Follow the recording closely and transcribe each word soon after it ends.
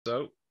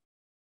So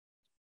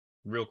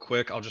real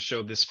quick, I'll just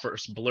show this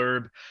first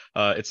blurb.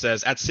 It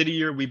says, at City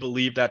Year, we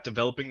believe that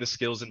developing the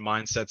skills and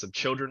mindsets of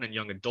children and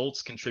young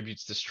adults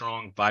contributes to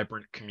strong,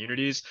 vibrant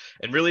communities.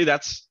 And really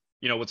that's,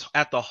 what's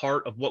at the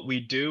heart of what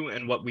we do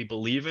and what we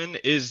believe in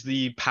is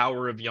the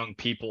power of young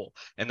people.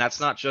 And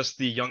that's not just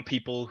the young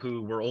people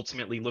who we're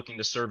ultimately looking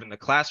to serve in the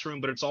classroom,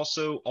 but it's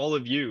also all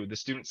of you, the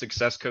student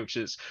success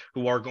coaches,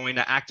 who are going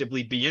to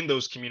actively be in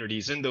those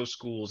communities, in those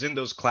schools, in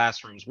those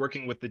classrooms,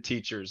 working with the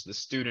teachers, the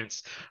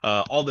students,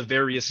 all the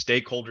various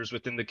stakeholders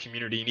within the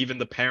community, and even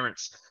the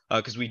parents,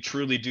 because we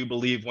truly do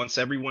believe once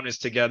everyone is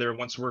together,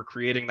 once we're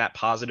creating that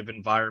positive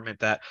environment,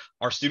 that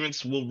our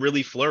students will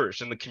really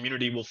flourish and the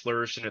community will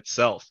flourish in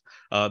itself.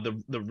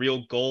 The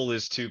real goal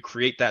is to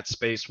create that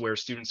space where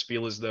students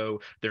feel as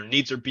though their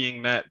needs are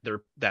being met,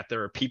 that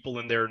there are people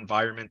in their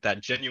environment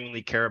that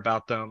genuinely care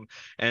about them,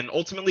 and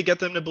ultimately get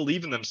them to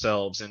believe in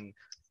themselves and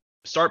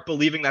start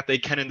believing that they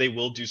can and they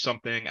will do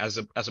something as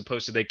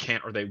opposed to they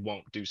can't or they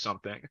won't do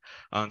something.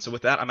 So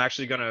with that, I'm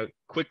actually going to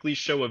quickly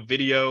show a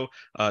video.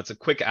 It's a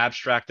quick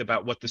abstract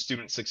about what the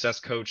student success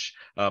coach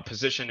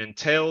position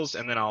entails,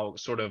 and then I'll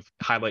sort of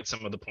highlight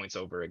some of the points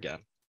over again.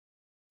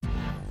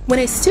 When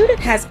a student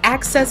has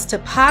access to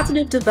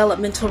positive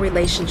developmental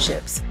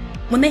relationships,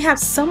 when they have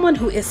someone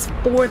who is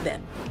for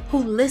them,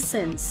 who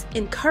listens,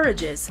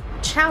 encourages,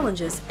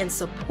 challenges, and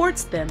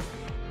supports them,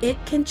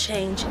 it can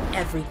change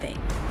everything.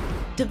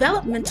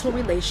 Developmental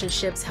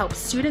relationships help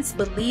students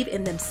believe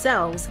in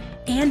themselves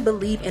and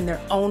believe in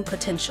their own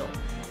potential.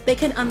 They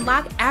can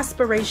unlock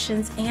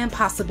aspirations and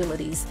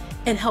possibilities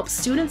and help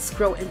students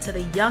grow into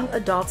the young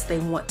adults they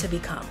want to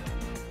become.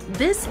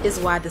 This is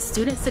why the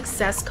Student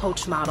Success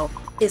Coach model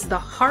is the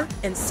heart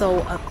and soul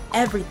of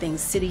everything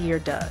City Year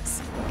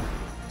does.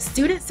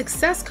 Student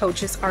success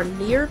coaches are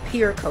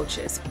near-peer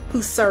coaches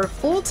who serve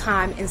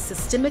full-time in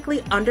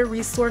systemically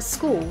under-resourced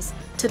schools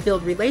to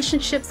build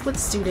relationships with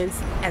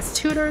students as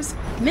tutors,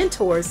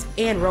 mentors,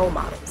 and role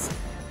models.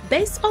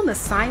 Based on the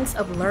science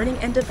of learning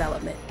and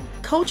development,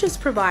 coaches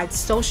provide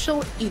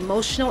social,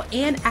 emotional,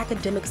 and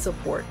academic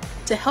support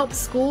to help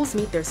schools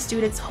meet their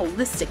students'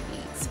 holistic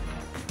needs.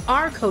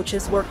 Our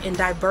coaches work in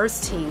diverse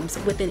teams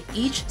within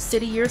each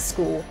City Year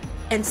school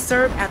and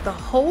serve at the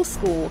whole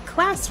school,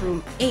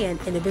 classroom,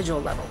 and individual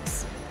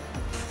levels.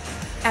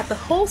 At the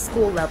whole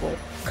school level,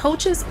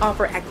 coaches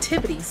offer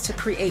activities to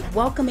create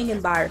welcoming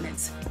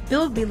environments,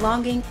 build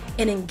belonging,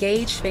 and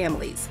engage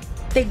families.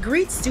 They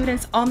greet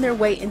students on their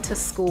way into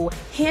school,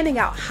 handing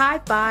out high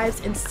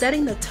fives and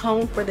setting the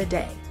tone for the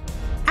day.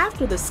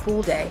 After the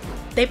school day,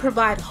 they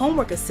provide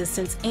homework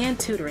assistance and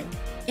tutoring,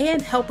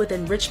 and help with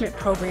enrichment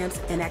programs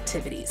and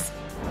activities.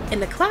 In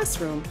the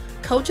classroom,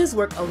 coaches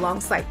work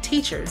alongside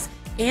teachers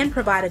and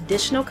provide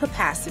additional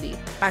capacity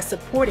by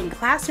supporting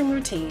classroom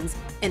routines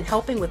and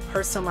helping with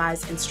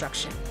personalized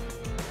instruction.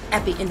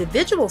 At the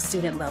individual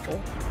student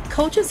level,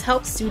 coaches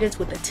help students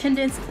with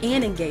attendance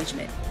and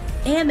engagement,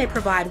 and they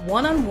provide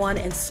one-on-one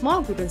and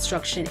small group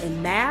instruction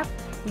in math,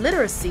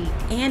 literacy,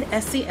 and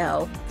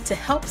SEL to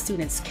help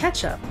students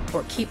catch up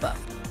or keep up.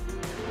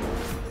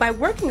 By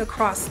working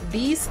across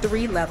these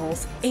three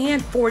levels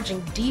and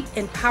forging deep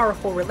and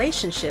powerful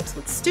relationships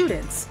with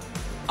students,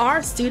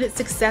 our student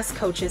success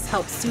coaches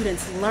help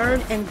students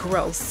learn and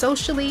grow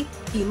socially,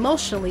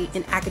 emotionally,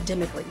 and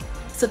academically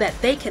so that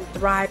they can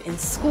thrive in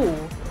school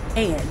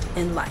and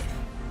in life.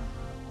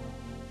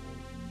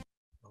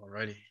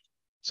 Alrighty.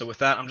 So with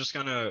that, I'm just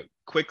going to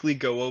quickly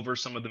go over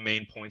some of the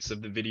main points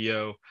of the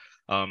video.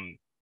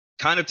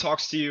 Kind of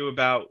talks to you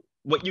about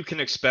what you can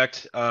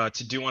expect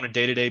to do on a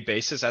day-to-day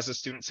basis as a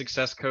student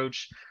success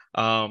coach.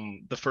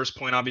 The first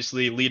point,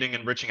 obviously, leading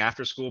enriching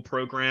after-school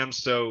programs.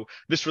 So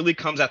this really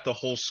comes at the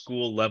whole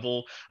school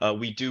level.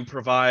 We do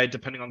provide,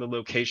 depending on the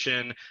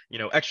location,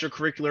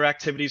 extracurricular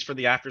activities for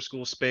the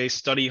after-school space,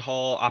 study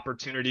hall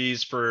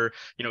opportunities for,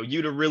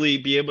 you to really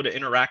be able to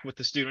interact with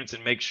the students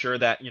and make sure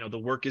that, the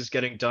work is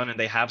getting done and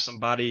they have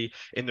somebody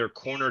in their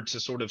corner to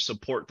sort of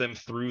support them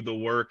through the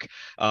work.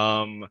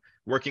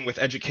 Working with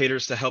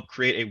educators to help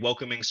create a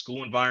welcoming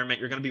school environment.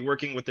 You're going to be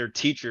working with their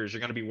teachers. You're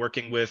going to be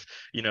working with,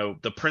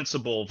 the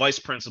principal, vice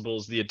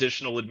principals, the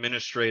additional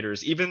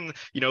administrators, even,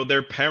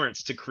 their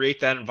parents, to create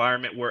that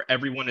environment where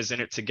everyone is in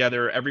it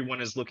together.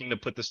 Everyone is looking to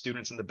put the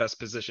students in the best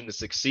position to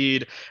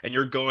succeed. And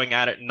you're going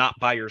at it not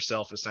by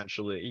yourself,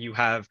 essentially. You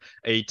have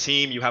a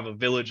team, you have a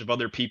village of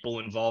other people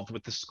involved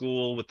with the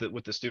school,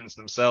 with the students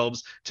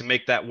themselves, to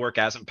make that work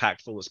as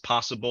impactful as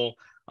possible.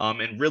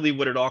 And really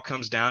what it all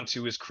comes down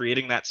to is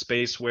creating that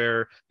space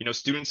where,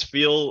 students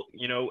feel,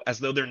 as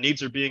though their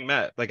needs are being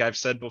met. Like I've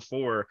said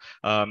before,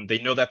 they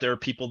know that there are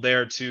people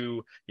there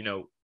to,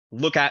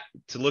 look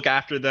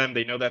after them.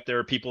 They know that there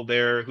are people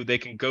there who they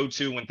can go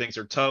to when things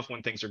are tough,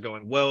 when things are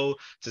going well,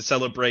 to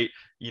celebrate,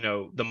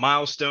 the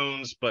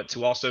milestones, but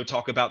to also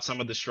talk about some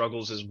of the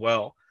struggles as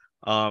well.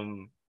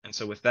 And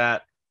so with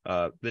that,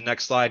 the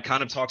next slide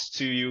kind of talks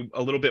to you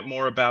a little bit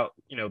more about,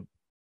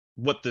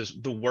 what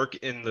the work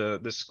in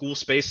the school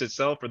space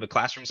itself or the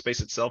classroom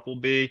space itself will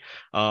be.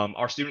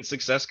 Our student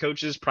success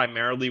coaches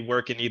primarily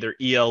work in either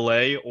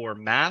ELA or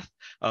math.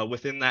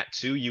 Within that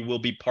too, you will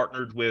be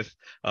partnered with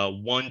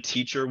one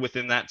teacher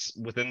within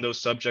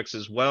those subjects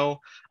as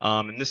well.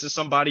 And this is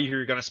somebody who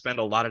you're going to spend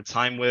a lot of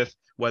time with,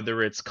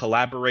 whether it's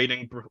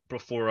collaborating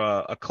before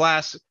a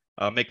class,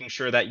 making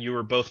sure that you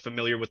are both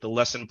familiar with the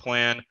lesson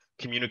plan,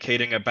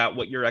 communicating about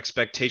what your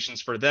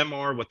expectations for them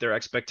are, what their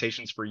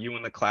expectations for you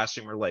in the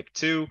classroom are like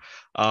too.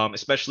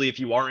 Especially if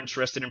you are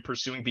interested in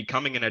pursuing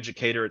becoming an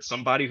educator, it's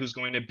somebody who's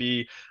going to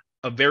be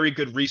a very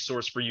good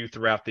resource for you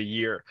throughout the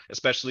year,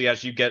 especially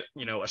as you get,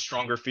 a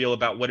stronger feel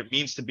about what it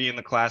means to be in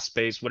the class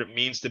space, what it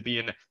means to be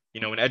an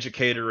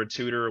educator, a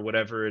tutor, or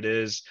whatever it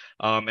is.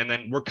 And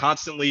then we're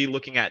constantly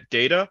looking at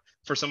data.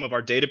 For some of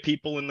our data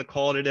people in the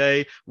call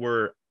today,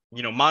 we're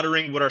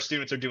monitoring what our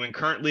students are doing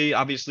currently.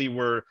 Obviously,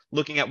 we're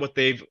looking at what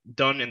they've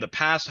done in the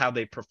past, how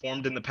they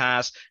performed in the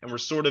past, and we're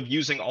sort of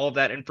using all of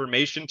that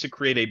information to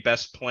create a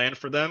best plan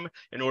for them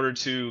in order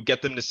to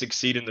get them to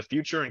succeed in the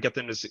future and get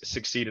them to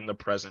succeed in the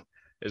present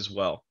as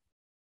well.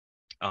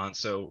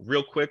 So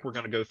real quick, we're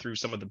going to go through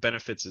some of the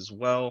benefits as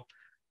well.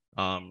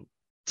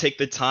 Take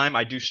the time.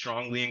 I do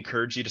strongly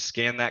encourage you to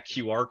scan that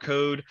QR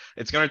code.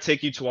 It's going to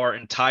take you to our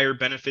entire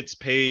benefits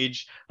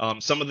page.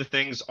 Some of the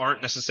things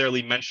aren't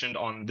necessarily mentioned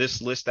on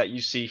this list that you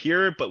see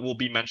here, but will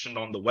be mentioned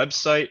on the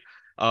website.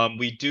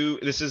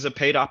 This is a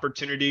paid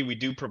opportunity. We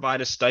do provide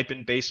a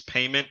stipend-based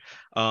payment.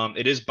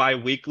 It is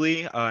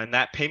bi-weekly, and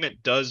that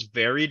payment does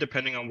vary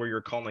depending on where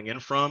you're calling in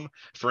from.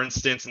 For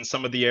instance, in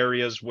some of the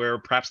areas where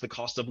perhaps the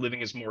cost of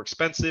living is more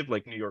expensive,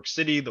 like New York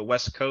City, the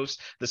West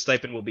Coast, the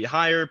stipend will be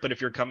higher. But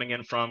if you're coming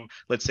in from,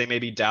 let's say,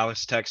 maybe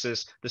Dallas,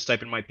 Texas, the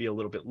stipend might be a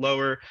little bit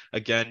lower.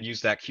 Again, use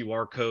that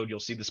QR code.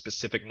 You'll see the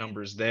specific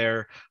numbers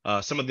there.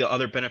 Some of the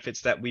other benefits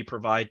that we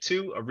provide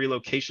too, a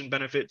relocation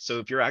benefit. So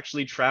if you're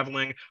actually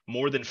traveling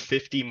more than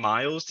 50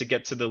 miles to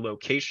get to the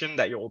location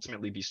that you'll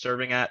ultimately be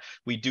serving at,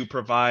 we do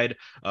provide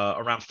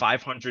around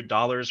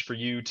 $500 for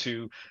you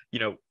to,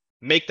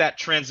 make that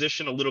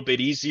transition a little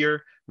bit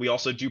easier. We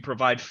also do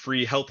provide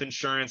free health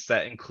insurance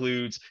that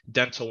includes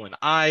dental and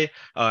eye.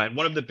 And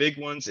one of the big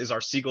ones is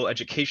our Siegel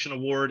Education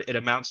Award. It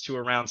amounts to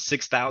around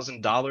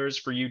 $6,000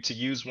 for you to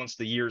use once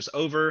the year's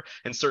over.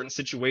 In certain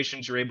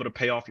situations, you're able to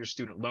pay off your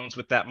student loans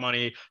with that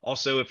money.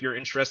 Also, if you're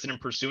interested in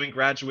pursuing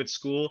graduate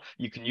school,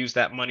 you can use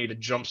that money to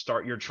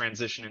jumpstart your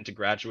transition into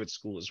graduate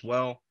school as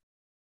well.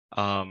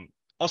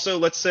 Also,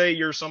 let's say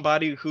you're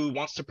somebody who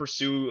wants to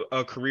pursue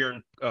a career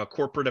in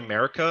corporate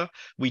America.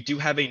 We do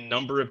have a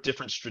number of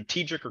different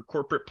strategic or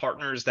corporate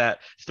partners that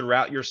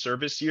throughout your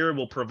service year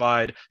will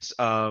provide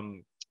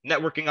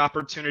networking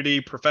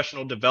opportunity,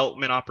 professional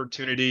development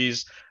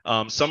opportunities.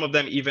 Some of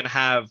them even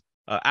have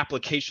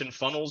application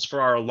funnels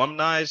for our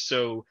alumni.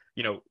 So,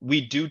 we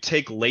do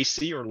take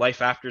LACY or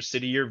Life After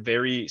City Year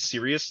very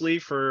seriously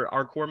for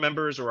our core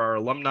members or our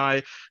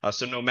alumni.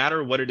 So no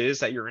matter what it is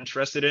that you're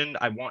interested in,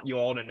 I want you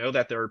all to know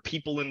that there are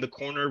people in the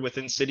corner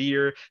within City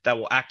Year that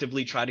will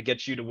actively try to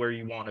get you to where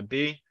you want to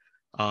be.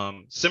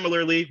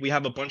 Similarly, we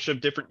have a bunch of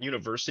different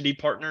university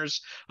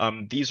partners.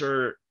 These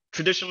are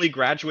traditionally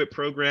graduate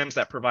programs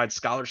that provide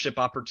scholarship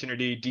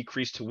opportunity,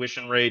 decreased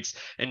tuition rates,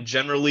 and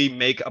generally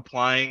make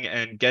applying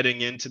and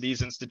getting into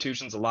these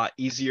institutions a lot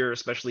easier,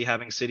 especially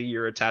having City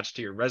Year attached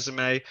to your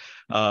resume.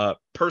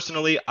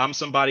 Personally, I'm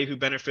somebody who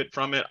benefit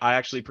from it. I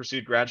actually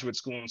pursued graduate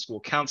school and school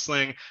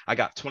counseling. I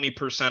got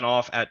 20%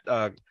 off at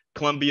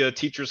Columbia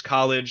Teachers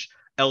College.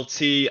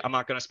 LT, I'm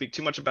not going to speak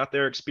too much about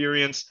their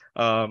experience,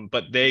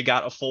 but they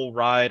got a full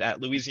ride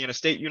at Louisiana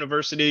State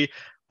University.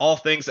 All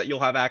things that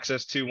you'll have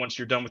access to once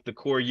you're done with the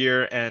core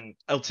year. And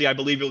LT, I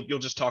believe you'll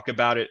just talk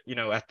about it,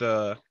 at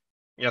the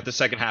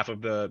second half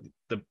of the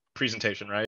presentation, right?